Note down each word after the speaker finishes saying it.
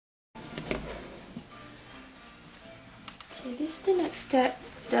Okay, this is the next step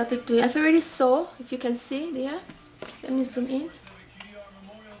that I'll be doing. I've already sewn, if you can see there. Let me zoom in.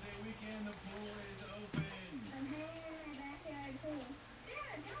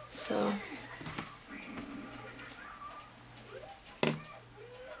 So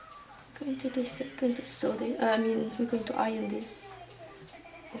going to this, going to sew this. We're going to iron this.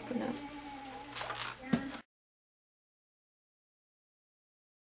 Open up.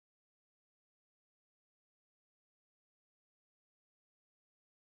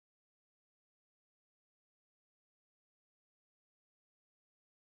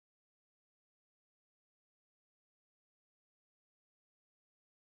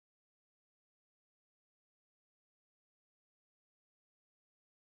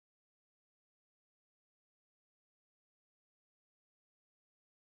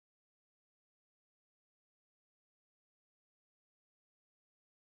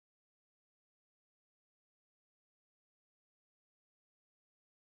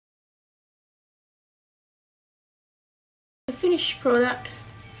 The finished product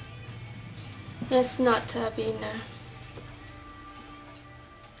has not been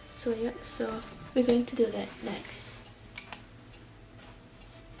so yeah, so we're going to do that next.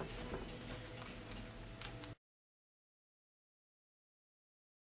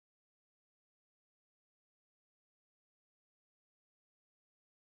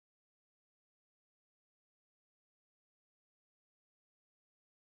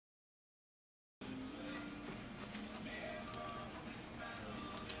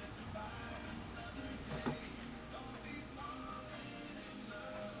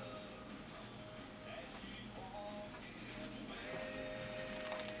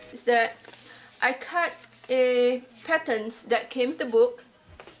 Is that I cut a patterns that came with the book.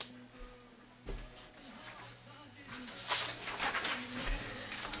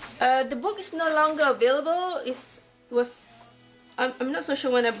 The book is no longer available. I'm not so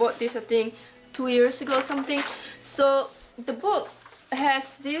sure when I bought this. I think 2 years ago or something. So the book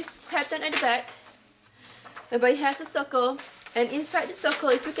has this pattern at the back, but it has a circle, and inside the circle,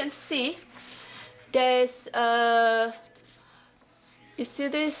 if you can see, there's you see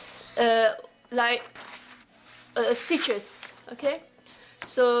this like stitches, okay?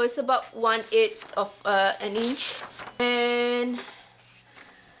 So it's about 1/8 of an inch, and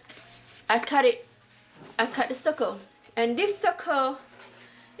I cut the circle, and this circle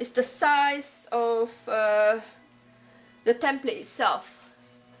is the size of the template itself.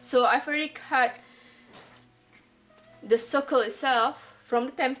 So I've already cut the circle itself from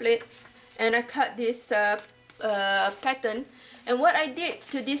the template, and I cut this pattern. And what I did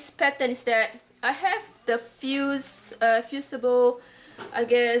to this pattern is that I have the fusible, I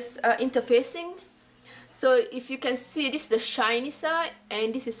guess, interfacing. So if you can see, this is the shiny side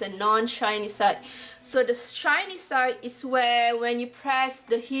and this is a non-shiny side. So the shiny side is where when you press,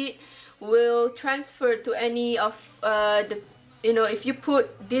 the heat will transfer to any of if you put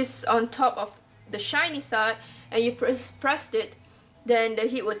this on top of the shiny side and you pressed it, then the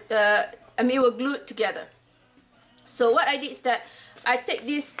heat would it will glue it together. So what I did is that I take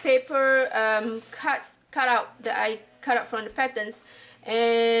this paper cut out that I cut out from the patterns,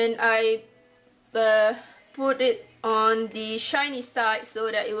 and I put it on the shiny side so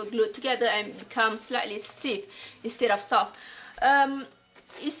that it will glue together and become slightly stiff instead of soft.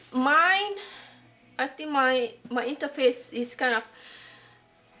 It's mine. I think my interface is kind of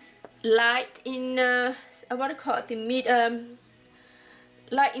light in what do you call it? The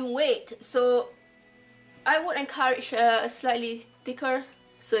light in weight. So I would encourage a slightly thicker,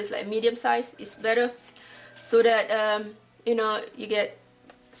 so it's like medium size is better, so that you get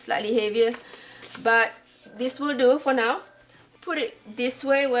slightly heavier. But this will do for now. Put it this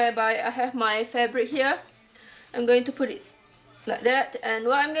way, whereby I have my fabric here. I'm going to put it like that, and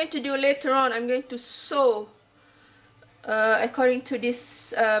what I'm going to do later on, I'm going to sew according to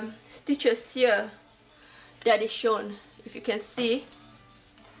these stitches here that is shown, if you can see.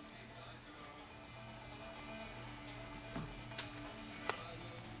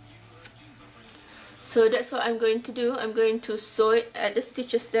 So that's what I'm going to do. I'm going to sew it at the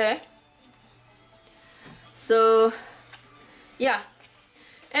stitches there. So yeah,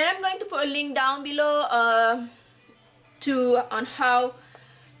 and I'm going to put a link down below on how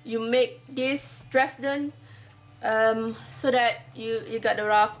you make this Dresden, so that you got a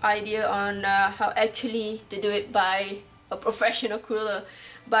rough idea on how actually to do it by a professional quilter.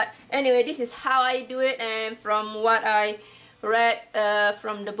 But anyway, this is how I do it, and from what I read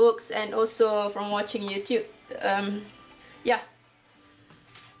from the books and also from watching YouTube. Yeah.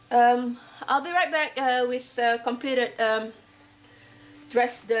 I'll be right back with completed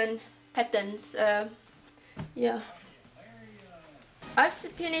Dresden patterns. Yeah. I've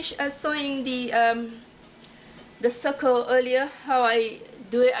finished sewing the circle earlier. How I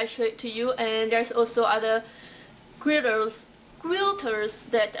do it, I show it to you. And there's also other quilters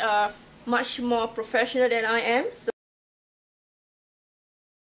that are much more professional than I am. So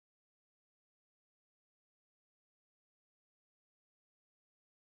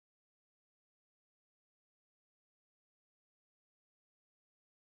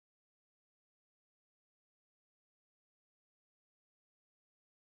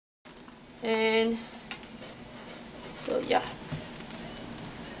and so yeah,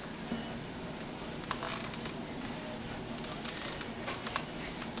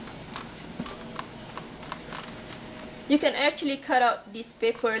 you can actually cut out this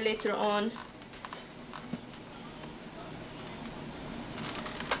paper later on.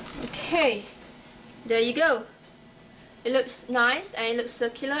 Okay, there you go. It looks nice and it looks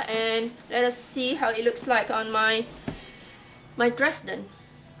circular, and let us see how it looks like on my Dresden.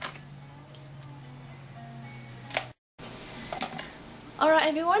 Alright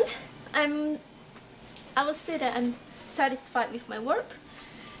everyone, I will say that I'm satisfied with my work,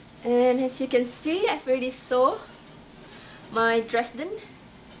 and as you can see, I've already sewn my Dresden